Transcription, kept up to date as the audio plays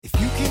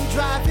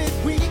drive it,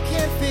 we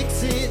can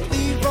fix it.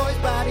 Leroy's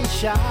Body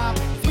Shop.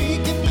 We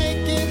can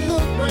make it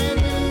look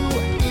brand new.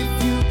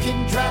 If you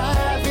can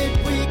drive it,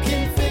 we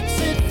can fix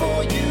it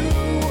for you.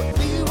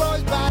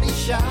 Leroy's Body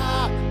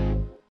Shop.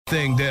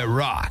 Thing that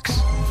rocks.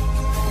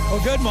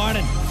 Well, good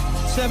morning.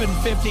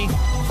 7:50.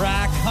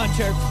 Brock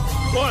Hunter.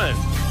 Morning.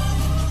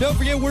 Don't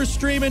forget, we're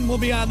streaming. We'll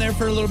be on there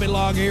for a little bit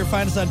longer here.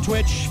 Find us on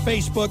Twitch,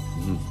 Facebook,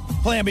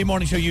 Plan B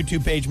Morning Show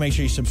YouTube page. Make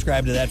sure you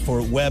subscribe to that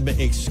for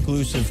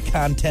web-exclusive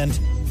content.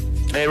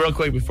 Hey, real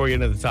quick, before you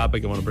get into the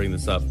topic, I want to bring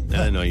this up. And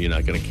I know you're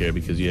not going to care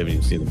because you haven't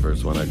even seen the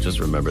first one. I just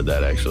remembered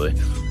that, actually.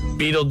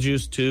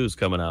 Beetlejuice 2 is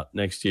coming out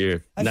next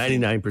year.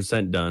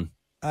 99% done.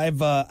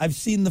 I've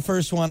seen the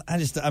first one.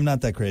 I'm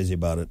not that crazy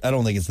about it. I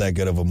don't think it's that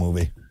good of a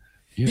movie.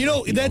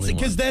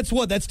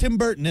 That's Tim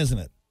Burton, isn't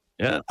it?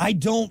 Yeah.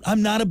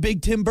 I'm not a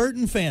big Tim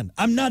Burton fan.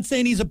 I'm not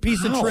saying he's a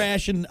piece of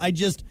trash, and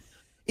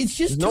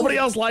there's nobody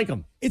else like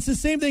him. It's the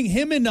same thing.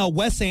 Him and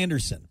Wes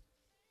Anderson.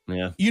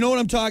 Yeah. You know what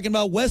I'm talking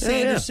about? Wes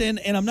Anderson,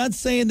 and I'm not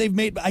saying they've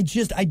made,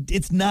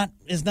 it's not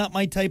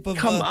my type of.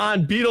 Come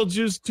on,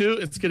 Beetlejuice 2,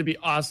 it's going to to be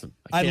awesome.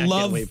 I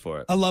can't wait for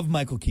it. I love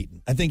Michael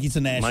Keaton. I think he's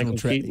a national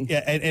treasure. Yeah,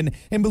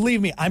 and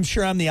believe me, I'm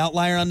sure I'm the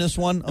outlier on this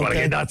one. Okay? Want to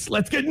get nuts?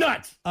 Let's get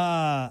nuts.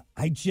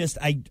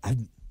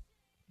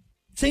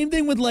 Same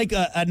thing with like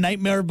a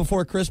Nightmare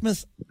Before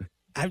Christmas.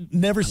 I've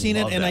never seen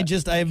it, and I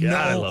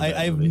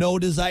have no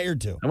desire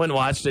to. I went and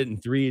watched it in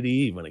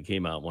 3D when it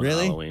came out one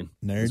Halloween.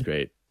 Nerd. It was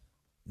great.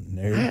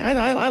 Nerd.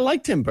 I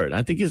like Tim Burton.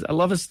 I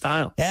love his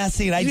style. Yeah,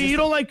 you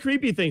don't like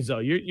creepy things though.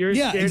 You're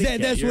exactly.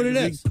 That's what it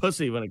is. Big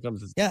pussy when it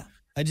comes to. Yeah,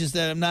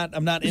 I'm not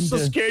You're into. so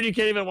scared you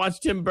can't even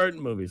watch Tim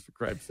Burton movies, for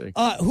Christ's sake.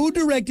 Who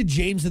directed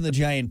James and the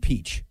Giant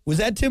Peach? Was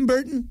that Tim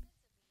Burton?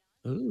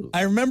 Ooh.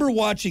 I remember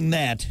watching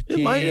that.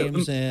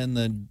 James and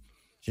the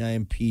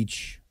Giant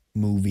Peach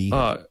movie.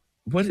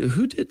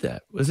 Who did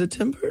that? Was it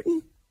Tim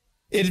Burton?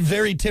 It's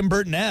very Tim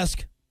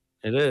Burton-esque.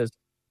 It is.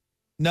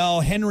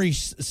 No, Henry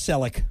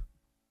Selick.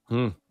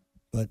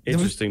 But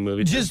interesting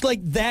movie. Just like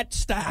that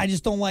style, I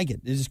just don't like it.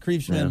 It just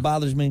creeps me and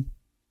bothers me.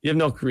 You have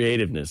no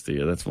creativeness, do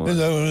you? That's why. Is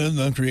that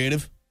not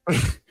creative?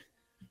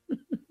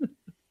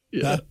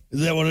 Yeah.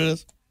 Is that what it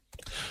is?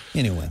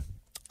 Anyway.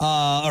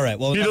 All right.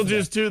 Well,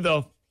 Beetlejuice 2,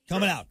 though.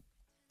 Coming out.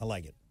 I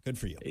like it. Good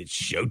for you. It's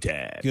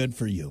showtime. Good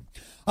for you.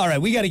 All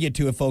right, we got to get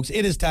to it, folks.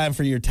 It is time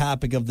for your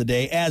topic of the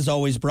day. As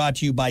always, brought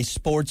to you by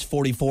Sports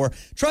 44.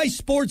 Try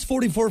Sports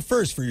 44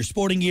 first for your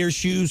sporting gear,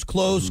 shoes,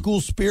 clothes,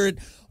 school spirit,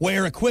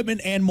 wear,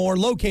 equipment, and more.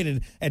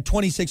 Located at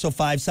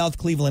 2605 South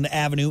Cleveland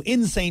Avenue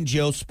in St.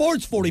 Joe.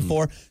 Sports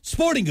 44,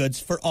 sporting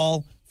goods for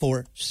all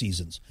 4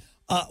 seasons.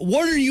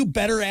 What are you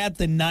better at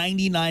than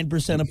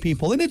 99% of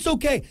people? And it's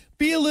okay.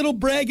 Be a little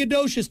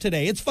braggadocious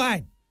today. It's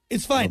fine.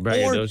 It's fine.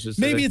 Or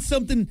maybe it's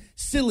something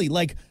silly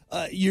like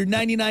you're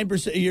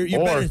 99%.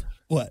 You're better.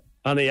 What?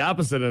 On the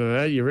opposite of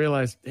that, you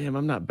realize, damn,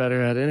 I'm not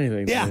better at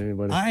anything than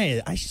anybody.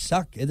 I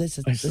suck. I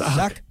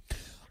suck.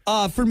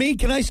 For me,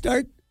 can I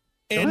start?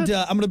 And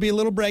I'm going to be a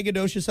little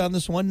braggadocious on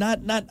this one. Not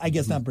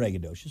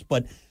braggadocious,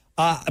 but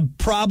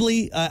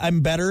probably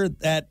I'm better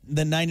at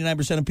than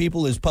 99% of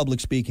people is public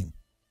speaking.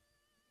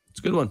 It's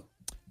a good one.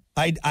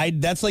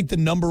 That's like the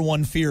number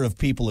one fear of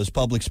people is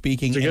public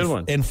speaking. It's a good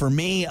one. And for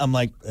me, I'm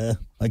like,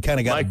 I kind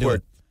of got to do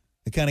it.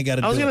 I kind of got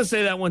to do it. I was going to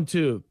say that one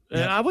too.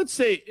 And I would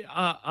say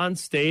on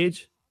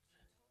stage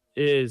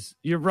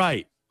you're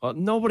right.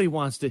 Nobody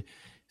wants to.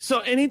 So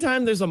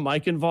anytime there's a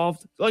mic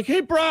involved, like,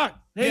 hey, Brock,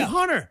 hey,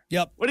 Hunter.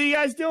 Yep. What are you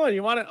guys doing?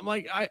 You want to? I'm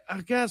like, I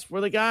guess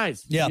we're the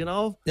guys. Yeah. You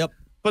know? Yep.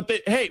 But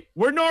hey,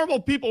 we're normal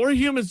people. We're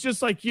humans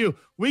just like you.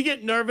 We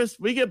get nervous.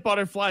 We get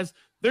butterflies.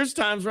 There's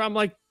times where I'm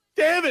like,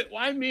 damn it,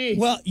 why me?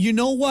 Well, you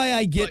know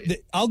why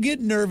I'll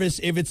get nervous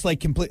if it's like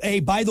complete. Hey,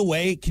 by the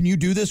way, can you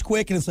do this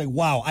quick? And it's like,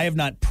 wow, I have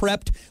not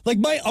prepped. Like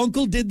my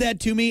uncle did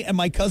that to me at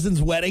my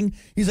cousin's wedding.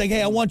 He's like,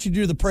 hey, I want you to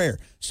do the prayer.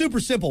 Super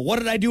simple. What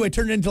did I do? I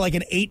turned it into like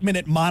an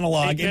 8-minute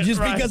monologue, and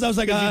just because I was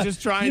like, you're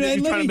just trying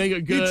to make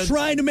it good. You're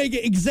trying to make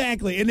it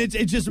exactly, and it's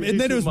just, and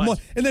then it was more,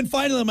 and then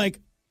finally I'm like,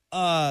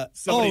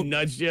 somebody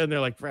nudged you, and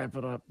they're like, wrap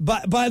it up.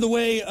 By the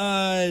way,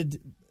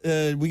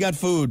 we got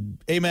food.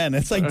 Amen.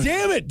 It's like,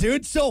 damn it,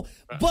 dude. So,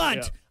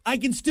 but I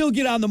can still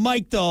get on the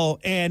mic though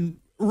and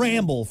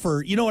ramble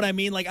for, you know what I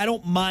mean? Like I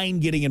don't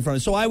mind getting in front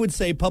of. So I would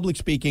say public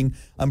speaking,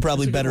 I'm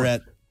probably better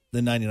at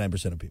than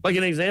 99% of people. Like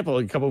an example,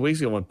 a couple of weeks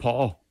ago when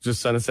Paul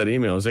just sent us that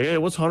email, he's like, hey,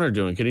 what's Hunter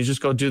doing? Can he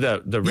just go do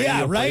the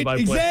radio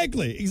play-by-play?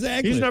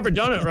 Exactly. He's never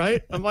done it,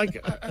 right? I'm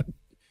like,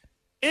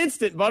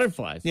 instant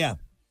butterflies. Yeah.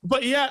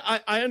 But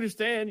I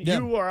understand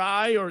you or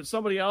I or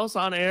somebody else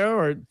on air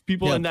or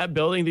people in that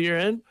building that you're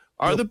in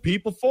are the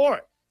people for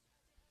it.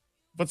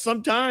 But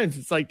sometimes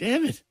it's like,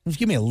 damn it. Just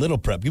give me a little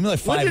prep. Give me like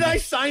 5 minutes. When did I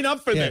sign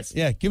up for this?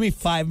 Yeah, give me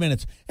 5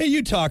 minutes. Hey,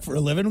 you talk for a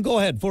living. Go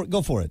ahead.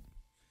 Go for it.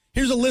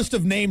 Here's a list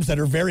of names that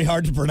are very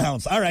hard to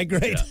pronounce. All right,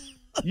 great. Yeah.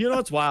 You know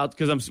what's wild?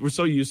 Because we're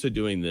so used to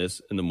doing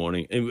this in the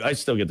morning, and I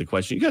still get the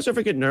question. You guys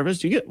ever get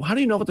nervous? How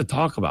do you know what to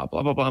talk about?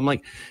 Blah blah blah. I'm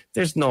like,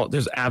 there's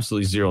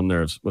absolutely zero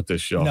nerves with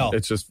this show. No.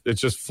 It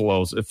just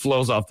flows. It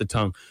flows off the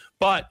tongue.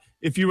 But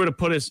if you were to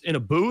put us in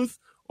a booth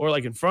or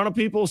like in front of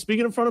people,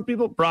 speaking in front of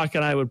people, Brock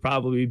and I would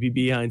probably be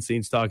behind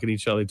scenes talking to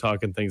each other,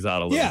 talking things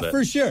out a little bit. Yeah,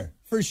 for sure.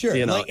 For sure.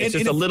 You know, Like, it's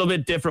just a little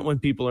bit different when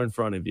people are in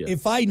front of you.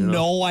 If I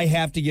know I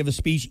have to give a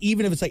speech,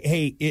 even if it's like,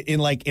 hey, in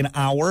like an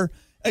hour,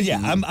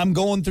 I'm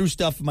going through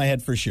stuff in my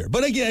head for sure.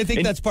 But again, I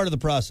think that's part of the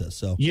process.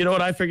 So you know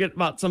what I forget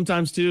about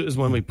sometimes too is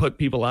when we put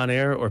people on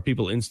air or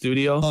people in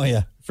studio. Oh,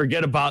 yeah.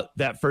 Forget about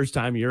that first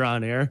time you're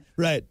on air.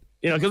 Right.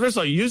 You know, because we're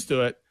so used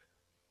to it.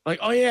 Like,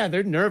 oh yeah,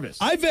 they're nervous.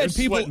 I've had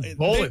They're people sweating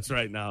bullets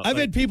right now. I've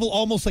had people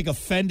almost like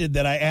offended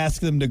that I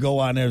ask them to go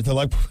on there. They're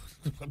like,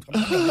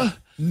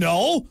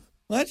 no.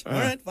 What? All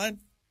right, fine.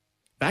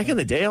 Back in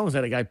the day, I almost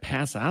had a guy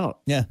pass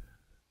out. Yeah.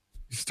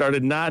 He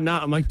started nodding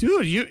out. I'm like,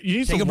 dude, you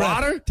need Take some a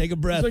breath. water? Take a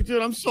breath. He's like,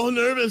 dude, I'm so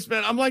nervous,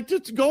 man. I'm like,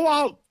 just go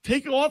out.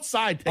 Go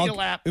outside. Take a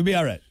lap. It'll be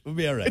all right. It'll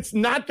be all right. It's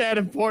not that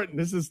important.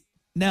 This is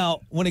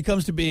Now, when it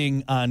comes to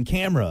being on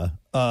camera,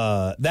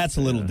 that's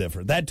a little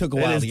different. That took a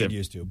while to get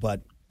used to,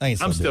 but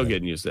I'm still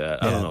getting used to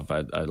that. I don't know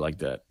if I like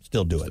that.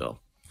 Still do it.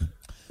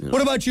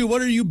 What about you?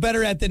 What are you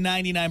better at than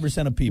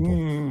 99% of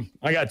people?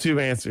 I got two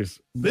answers.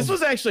 This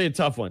was actually a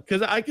tough one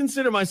because I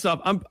consider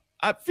myself,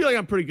 I feel like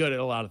I'm pretty good at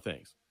a lot of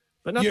things,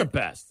 but not the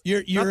best.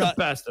 You're not the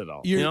best at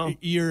all.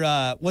 You're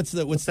what's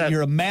that?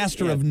 You're a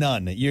master of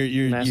none.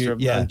 You're master of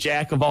none,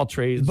 jack of all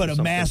trades, but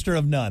a master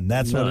of none.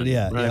 That's what it is.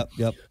 Yeah. Right?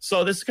 Yep.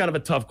 So this is kind of a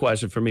tough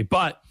question for me,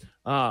 but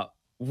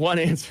one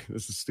answer.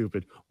 This is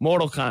stupid.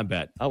 Mortal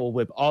Kombat. I will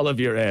whip all of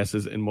your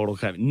asses in Mortal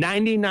Kombat.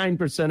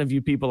 99% of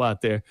you people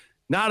out there,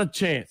 not a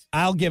chance.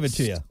 I'll give it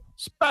to you,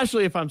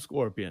 especially if I'm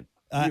Scorpion.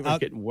 You're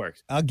getting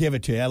worked. I'll give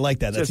it to you. I like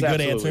that. That's a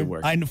good answer.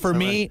 For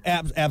me,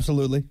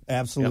 absolutely.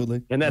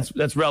 Yep. And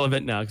that's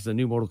relevant now because the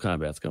new Mortal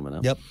Kombat's coming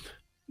out. Yep.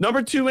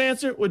 Number two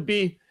answer would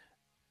be,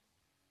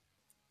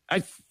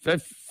 I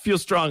feel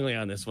strongly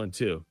on this one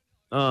too.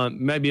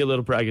 Maybe a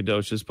little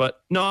braggadocious,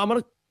 but no, I'm going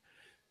to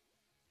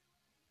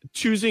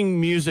choosing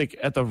music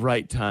at the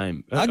right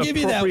time. I'll give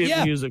you that.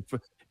 Yeah. Music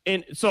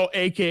and so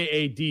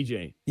AKA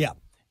DJ. Yeah.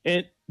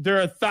 And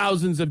there are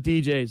thousands of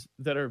DJs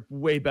that are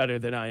way better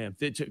than I am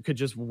that could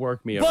just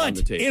work me around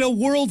the table. But in a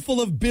world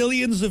full of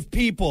billions of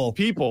people,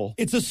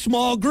 it's a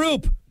small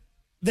group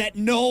that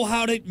know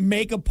how to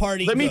make a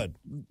party good.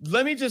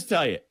 Let me just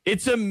tell you,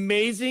 it's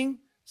amazing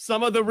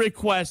some of the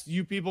requests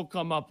you people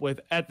come up with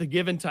at the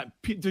given time.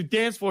 The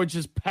dance floor is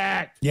just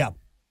packed. Yeah.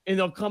 And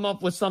they'll come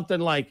up with something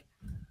like,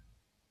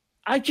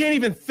 I can't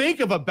even think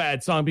of a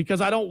bad song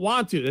because I don't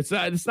want to. It's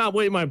not the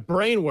way my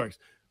brain works.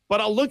 But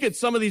I'll look at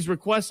some of these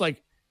requests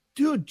like,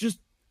 dude, just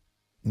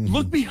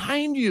look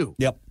behind you.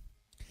 Yep.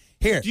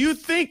 Here. Do you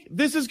think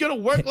this is going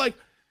to work? Like,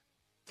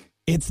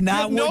 it's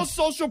not no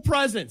social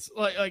presence.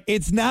 Like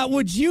it's not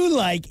what you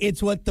like.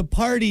 It's what the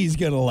party's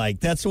going to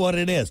like. That's what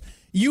it is.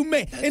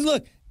 And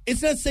look,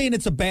 it's not saying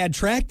it's a bad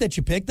track that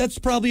you picked. That's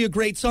probably a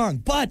great song.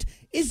 But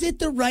is it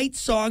the right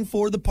song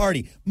for the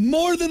party?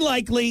 More than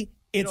likely,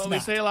 it's not. They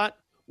say a lot.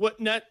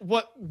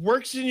 What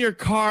works in your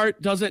car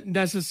doesn't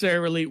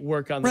necessarily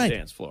work on the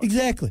dance floor.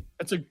 Exactly.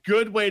 That's a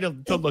good way to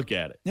look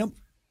at it. Yep.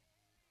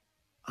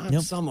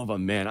 Some of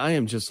them, man, I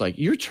am just like,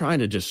 you're trying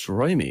to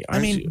destroy me,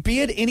 aren't you?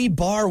 Be at any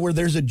bar where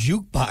there's a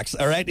jukebox,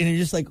 all right? And you're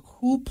just like,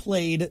 who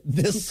played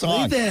this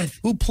song?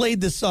 Who played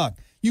this song?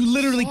 You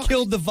literally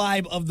killed the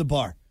vibe of the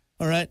bar,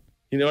 all right?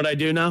 You know what I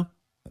do now?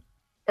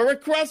 A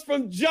request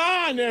from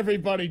John,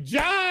 everybody.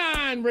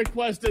 John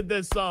requested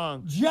this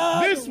song.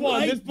 John, this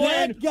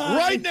playing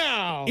right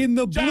now. In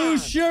the blue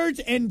shirt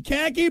and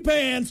khaki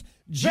pants.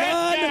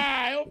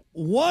 John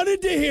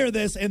wanted to hear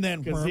this, and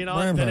then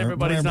then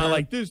everybody's not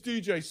like, this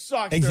DJ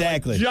sucks.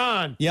 Exactly. Like,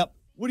 John. Yep.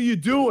 What are you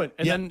doing?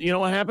 And then you know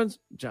what happens?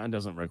 John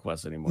doesn't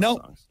request any more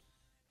songs.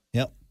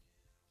 Yep.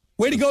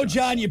 Way to go,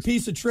 John, you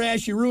piece of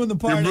trash. You ruined the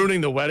party. You're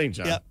ruining the wedding,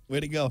 John. Yep. Way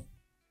to go.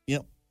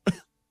 Yep.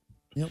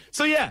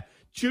 So, yeah,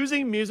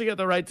 choosing music at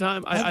the right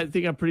time, I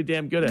think I'm pretty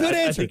damn good at. Good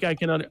answer. I think I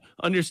can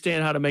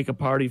understand how to make a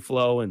party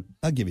flow. And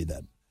I'll give you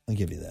that.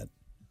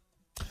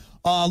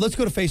 Let's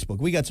go to Facebook.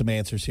 We got some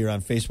answers here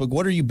on Facebook.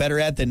 What are you better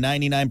at than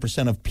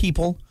 99% of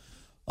people?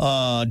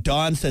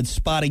 Dawn said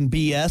spotting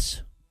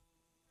BS.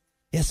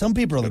 Yeah, some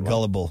people are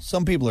gullible.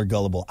 Some people are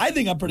gullible. I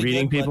think I'm pretty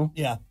reading good. People?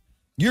 Yeah.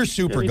 You're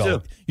super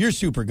gullible. You're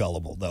super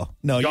gullible, though.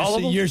 No,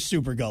 you're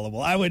super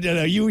gullible. I would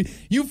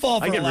you fall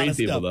for a lot of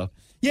stuff. Though.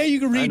 Yeah,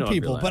 you can read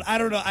people, but I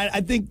don't know.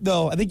 I think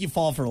you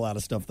fall for a lot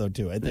of stuff though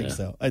too. I think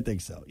so.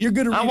 You're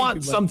good at reading I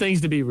want people. some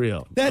things to be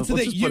real. That's the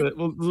thing.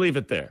 We'll leave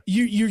it there.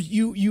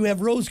 You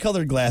have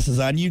rose-colored glasses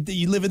on. You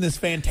live in this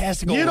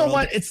fantastical world. You know world.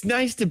 what? It's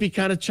nice to be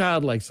kind of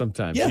childlike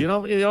sometimes. Yeah. You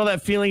know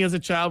that feeling as a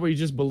child where you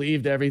just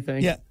believed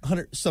everything? Yeah,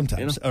 100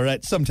 sometimes. All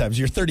right, sometimes.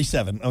 You're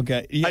 37,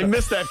 okay? I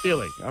miss that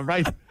feeling, all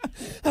right?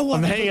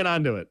 I'm hanging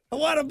on to it. I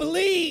want to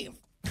believe.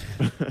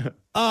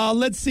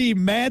 Let's see.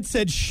 Matt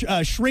said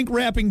shrink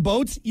wrapping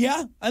boats.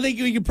 Yeah, I think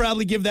we could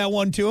probably give that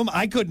one to him.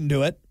 I couldn't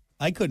do it.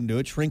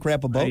 Shrink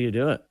wrap a boat. How do you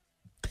do it?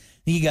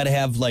 You got to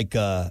have like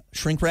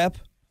shrink wrap.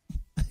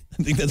 I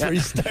think that's where you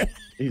start.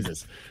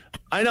 Jesus.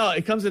 I know.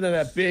 It comes into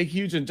that big,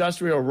 huge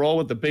industrial roll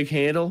with the big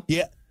handle.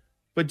 Yeah.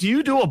 But do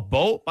you do a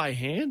boat by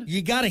hand?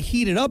 You got to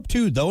heat it up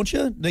too, don't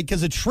you?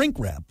 Because it's shrink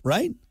wrap,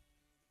 right?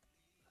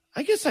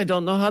 I guess I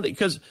don't know how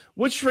because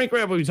which shrink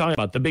wrap are we talking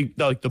about? The big,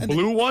 the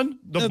blue one,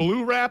 the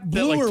blue wrap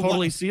that like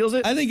totally seals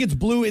it. I think it's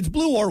blue. It's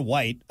blue or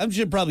white. I'm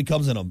sure it probably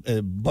comes in a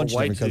bunch of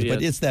different colors,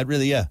 but it's that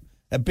really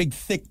that big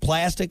thick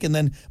plastic, and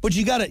then but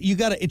you gotta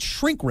it's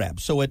shrink wrap,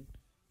 so I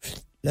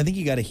think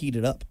you gotta heat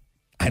it up.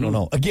 I don't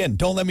know. Again,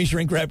 don't let me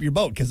shrink wrap your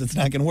boat because it's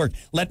not gonna work.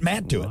 Let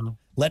Matt do it.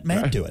 Let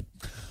Matt do it.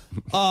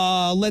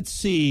 Let's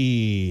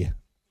see.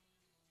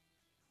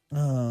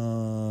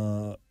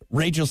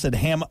 Rachel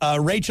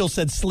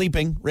said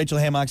sleeping. Rachel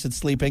Hammock said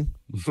sleeping.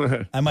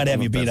 I might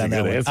have you beat on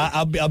that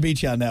one. I'll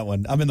beat you on that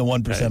one. I'm in the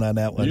 1% on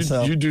that one.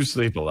 You do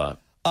sleep a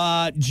lot.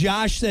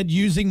 Josh said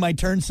using my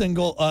turn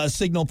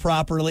signal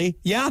properly.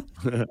 Yeah.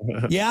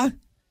 Yeah.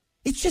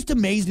 It's just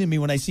amazing to me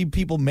when I see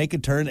people make a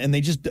turn and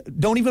they just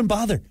don't even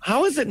bother.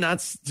 How is it not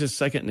just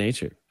second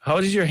nature?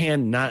 How does your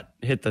hand not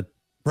hit the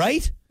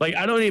right? Like,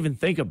 I don't even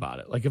think about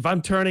it. Like, if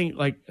I'm turning,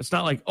 like, it's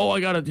not like, oh, I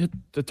got to hit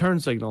the turn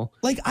signal.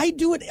 Like, I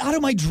do it out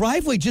of my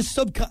driveway, just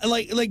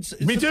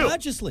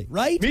subconsciously,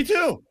 right? Me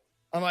too.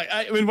 I'm like,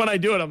 when I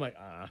do it, I'm like,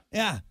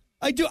 Yeah,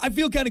 I do. I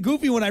feel kind of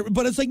goofy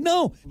but it's like,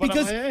 no,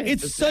 because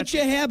it's such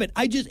a habit.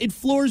 It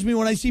floors me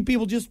when I see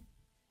people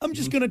I'm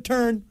just going to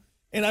turn,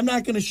 and I'm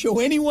not going to show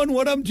anyone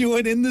what I'm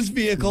doing in this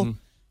vehicle. Mm-hmm.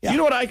 Yeah. You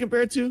know what I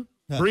compare it to?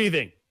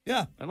 Breathing.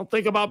 Yeah. I don't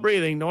think about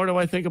breathing, nor do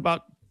I think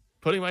about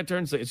putting my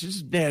turn signal. It's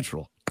just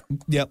natural.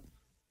 Yep.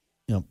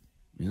 You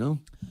know?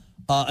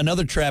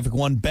 Another traffic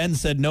one. Ben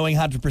said knowing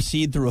how to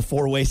proceed through a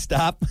four-way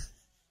stop.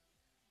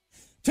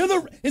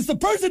 It's the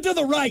person to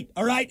the right,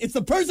 all right? It's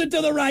the person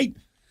to the right.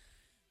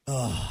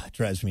 Oh, it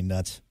drives me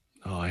nuts.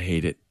 Oh, I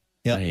hate it.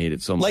 Yep. I hate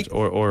it so much.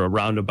 Or a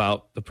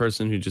roundabout, the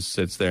person who just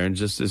sits there and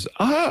just is,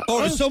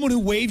 or someone who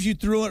waves you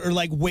through it or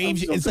like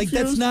waves you. It's confused.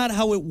 Like, that's not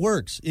how it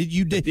works.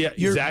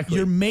 Exactly.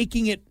 You're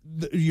making it,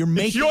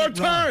 it's your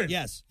turn.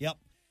 Yes. Yep.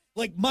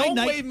 Like don't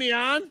wave me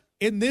on.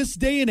 In this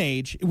day and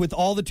age, with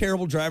all the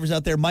terrible drivers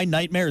out there, my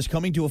nightmare is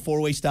coming to a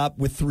four-way stop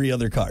with three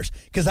other cars.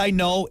 Because I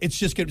know it's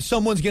just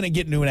someone's going to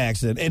get into an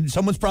accident, and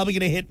someone's probably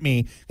going to hit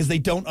me because they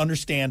don't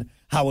understand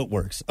how it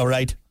works, all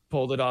right?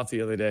 Pulled it off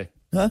the other day.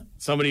 Huh?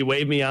 Somebody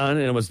waved me on,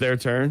 and it was their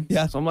turn.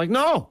 Yeah. So I'm like,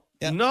 no.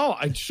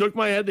 I shook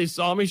my head. They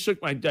saw me,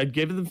 I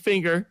gave them the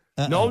finger.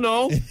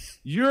 No,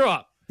 you're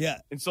up. Yeah.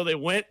 And so they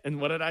went,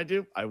 and what did I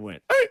do? I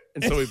went.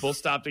 And so we both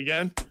stopped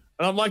again.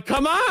 And I'm like,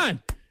 come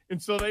on.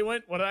 And so they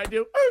went, what did I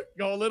do?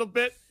 Go a little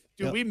bit.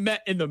 Dude, we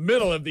met in the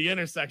middle of the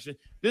intersection.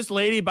 This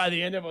lady, by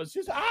the end of it, was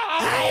just,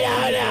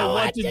 I don't know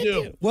what to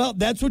do. Well,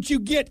 that's what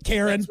you get,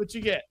 Karen. That's what you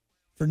get.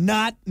 For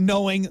not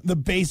knowing the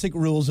basic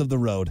rules of the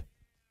road.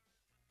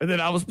 And then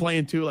I was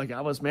playing, too, like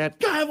I was mad.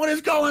 God, what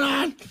is going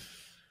on?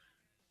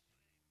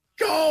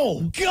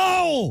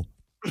 Go!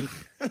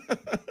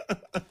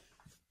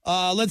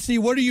 Let's see.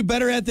 What are you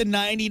better at than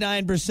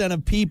 99%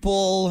 of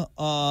people?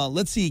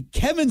 Let's see.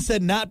 Kevin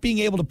said not being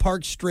able to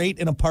park straight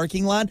in a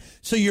parking lot.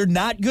 So you're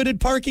not good at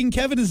parking,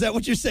 Kevin? Is that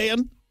what you're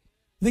saying?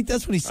 I think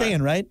that's what he's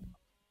saying, right?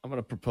 I'm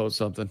going to propose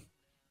something.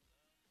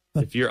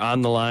 If you're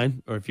on the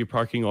line or if you're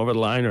parking over the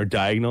line or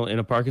diagonal in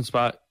a parking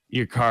spot,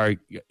 your car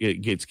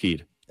gets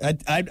keyed.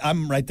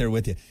 I'm right there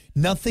with you.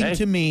 Nothing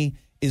to me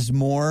is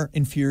more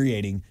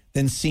infuriating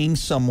than seeing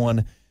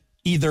someone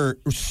either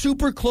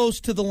super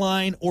close to the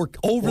line or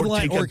over the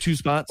line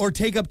or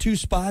take up two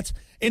spots.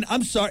 And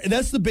I'm sorry,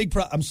 that's the big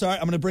problem. I'm sorry,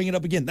 I'm going to bring it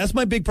up again. That's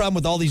my big problem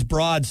with all these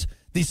broads,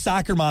 these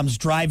soccer moms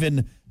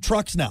driving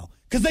trucks now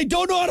because they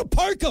don't know how to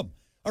park them.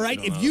 All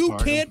right, if you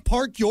can't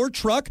park your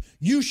truck,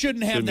 you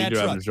shouldn't have that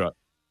truck.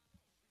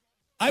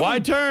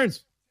 Wide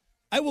turns.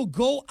 I will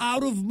go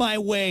out of my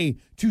way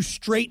to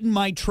straighten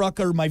my truck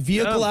or my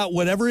vehicle out,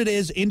 whatever it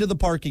is, into the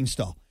parking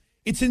stall.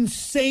 It's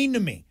insane to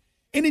me.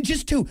 And it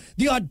just, too,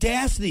 the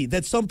audacity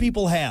that some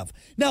people have.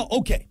 Now,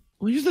 okay.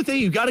 Well, here's the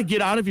thing. You got to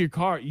get out of your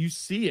car. You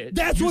see it.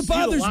 That's what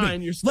bothers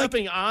me. You're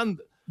stepping on.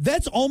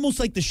 That's almost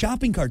like the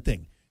shopping cart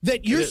thing.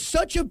 That you're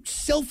such a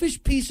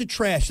selfish piece of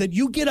trash that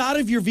you get out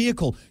of your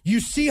vehicle, you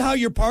see how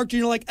you're parked, and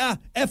you're like,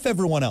 F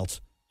everyone else.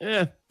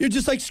 Yeah. You're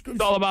just like, it's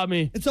all about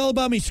me. It's all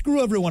about me.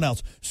 Screw everyone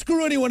else.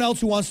 Screw anyone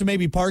else who wants to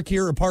maybe park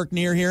here or park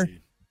near here.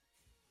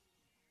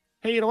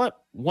 Hey, you know what?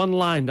 One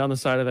line down the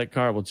side of that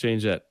car will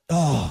change that.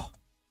 Oh.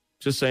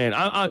 Just saying.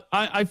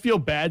 I feel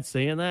bad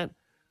saying that.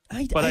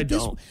 I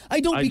don't. I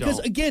don't because,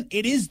 again,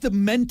 it is the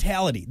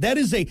mentality.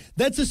 That's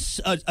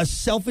a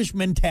selfish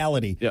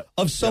mentality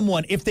of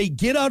someone. If they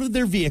get out of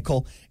their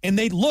vehicle and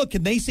they look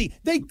and they see,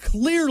 they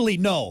clearly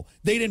know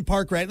they didn't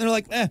park right. And they're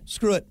like,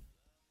 screw it.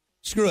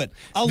 Screw it.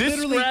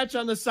 This scratch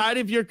on the side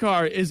of your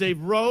car is a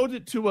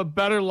road to a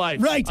better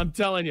life. Right. I'm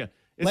telling you.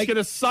 It's going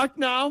to suck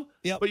now,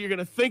 but you're going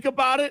to think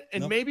about it.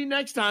 And maybe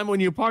next time when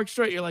you park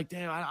straight, you're like,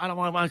 damn, I don't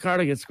want my car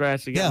to get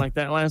scratched again like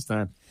that last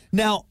time.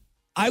 Now,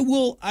 I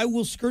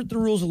will skirt the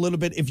rules a little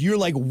bit if you're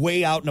like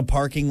way out in a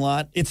parking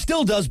lot. It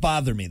still does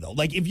bother me, though.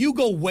 Like if you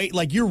go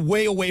you're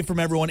way away from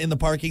everyone in the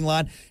parking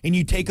lot and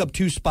you take up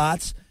two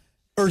spots,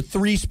 or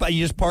 3 spots.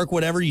 You just park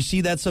whatever. You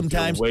see that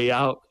sometimes. You're way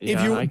out.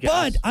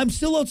 But I'm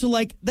still also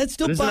like, that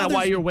still but isn't bothers. that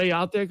why you're way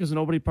out there? Because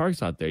nobody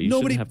parks out there. You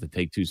shouldn't have to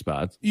take 2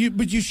 spots.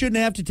 But you shouldn't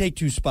have to take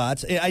 2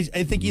 spots. I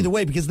think either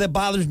way, because that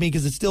bothers me,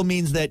 because it still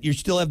means that you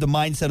still have the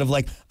mindset of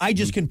like, I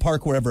just can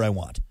park wherever I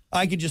want.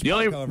 I can just the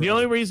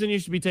only reason you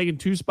should be taking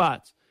 2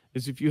 spots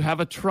is if you have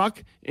a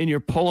truck and you're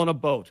pulling a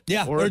boat,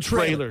 or a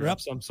trailer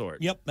of some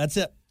sort. Yep, that's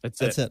it.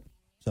 That's it.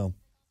 So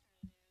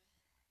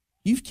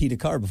you've keyed a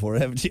car before,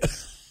 haven't you?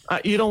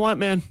 You know what,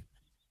 man?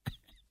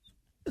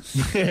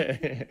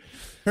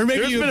 Or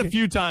maybe there's been a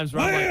few times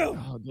where I'm like,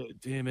 oh,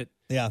 damn it.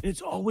 Yeah.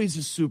 It's always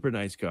a super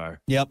nice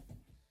car. Yep.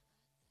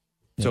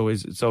 It's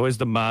always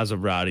the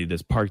Maserati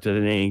that's parked at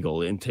an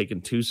angle and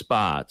taking 2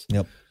 spots.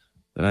 Yep.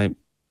 And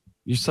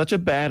you're such a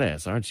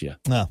badass, aren't you?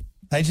 No.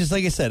 I just,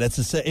 like I said,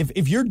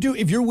 if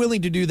you're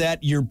willing to do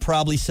that, you're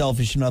probably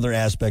selfish in other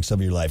aspects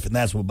of your life, and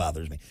that's what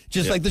bothers me.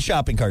 Just like the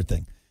shopping cart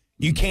thing.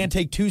 You can't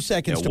take 2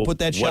 seconds to put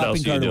that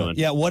shopping cart away.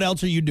 Yeah, what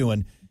else are you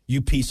doing,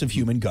 you piece of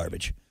human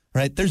garbage?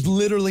 Right? There's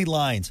literally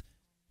lines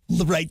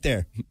right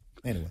there.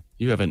 Anyway.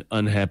 You have an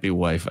unhappy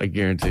wife, I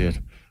guarantee it.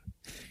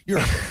 You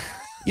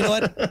know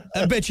what?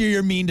 I bet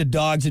you're mean to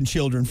dogs and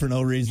children for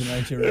no reason,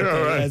 aren't you? Right?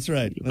 Right. That's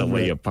right. The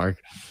way you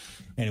park.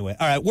 Anyway,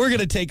 all right, we're going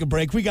to take a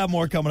break. We got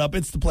more coming up.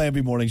 It's the Plan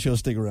B Morning Show.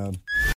 Stick around.